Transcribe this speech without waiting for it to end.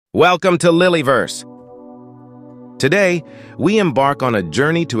Welcome to LilyVerse. Today, we embark on a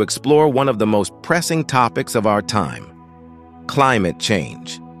journey to explore one of the most pressing topics of our time: climate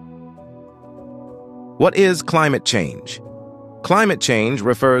change. What is climate change? Climate change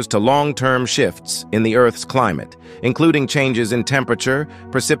refers to long-term shifts in the Earth's climate, including changes in temperature,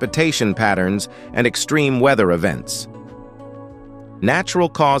 precipitation patterns, and extreme weather events. Natural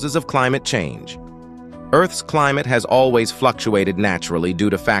causes of climate change. Earth's climate has always fluctuated naturally due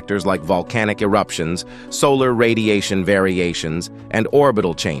to factors like volcanic eruptions, solar radiation variations, and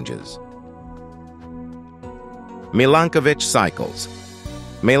orbital changes. Milankovitch cycles.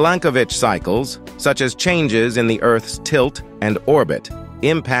 Milankovitch cycles, such as changes in the Earth's tilt and orbit,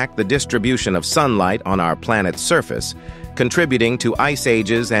 impact the distribution of sunlight on our planet's surface, contributing to ice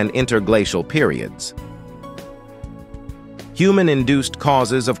ages and interglacial periods. Human-induced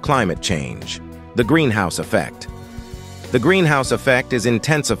causes of climate change. The greenhouse effect. The greenhouse effect is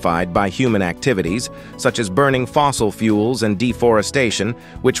intensified by human activities, such as burning fossil fuels and deforestation,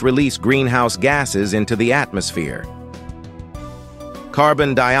 which release greenhouse gases into the atmosphere.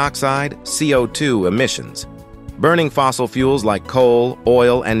 Carbon dioxide, CO2 emissions. Burning fossil fuels like coal,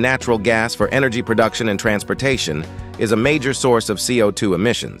 oil, and natural gas for energy production and transportation is a major source of CO2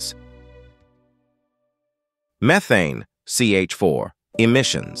 emissions. Methane, CH4,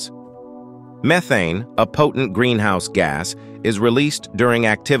 emissions. Methane, a potent greenhouse gas, is released during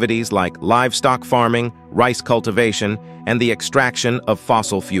activities like livestock farming, rice cultivation, and the extraction of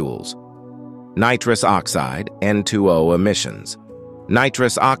fossil fuels. Nitrous oxide, N2O emissions.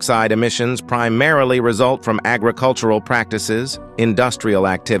 Nitrous oxide emissions primarily result from agricultural practices, industrial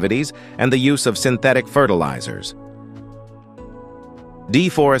activities, and the use of synthetic fertilizers.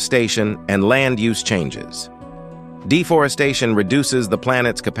 Deforestation and land use changes. Deforestation reduces the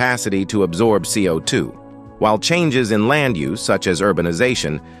planet's capacity to absorb CO2, while changes in land use, such as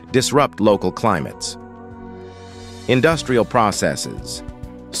urbanization, disrupt local climates. Industrial processes.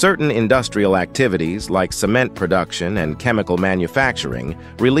 Certain industrial activities, like cement production and chemical manufacturing,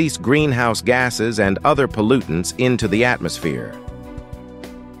 release greenhouse gases and other pollutants into the atmosphere.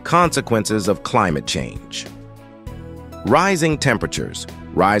 Consequences of climate change. Rising temperatures.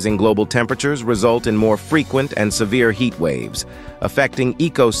 Rising global temperatures result in more frequent and severe heat waves, affecting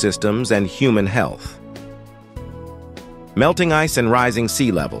ecosystems and human health. Melting ice and rising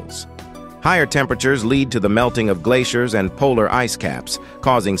sea levels. Higher temperatures lead to the melting of glaciers and polar ice caps,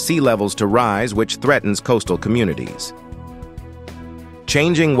 causing sea levels to rise, which threatens coastal communities.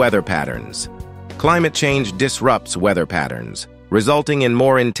 Changing weather patterns. Climate change disrupts weather patterns, resulting in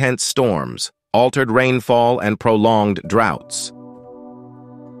more intense storms, altered rainfall, and prolonged droughts.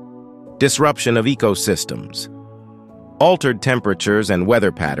 Disruption of ecosystems. Altered temperatures and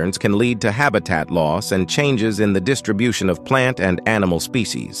weather patterns can lead to habitat loss and changes in the distribution of plant and animal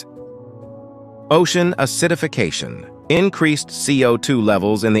species. Ocean acidification. Increased CO2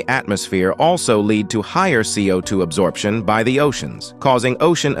 levels in the atmosphere also lead to higher CO2 absorption by the oceans, causing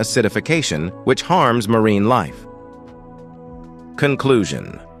ocean acidification, which harms marine life.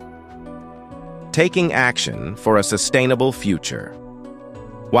 Conclusion. Taking action for a sustainable future.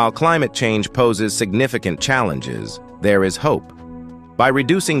 While climate change poses significant challenges, there is hope. By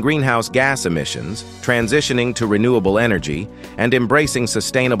reducing greenhouse gas emissions, transitioning to renewable energy, and embracing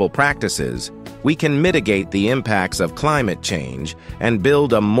sustainable practices, we can mitigate the impacts of climate change and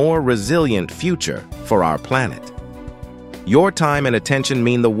build a more resilient future for our planet. Your time and attention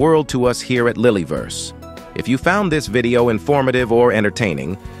mean the world to us here at LilyVerse. If you found this video informative or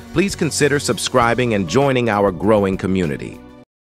entertaining, please consider subscribing and joining our growing community.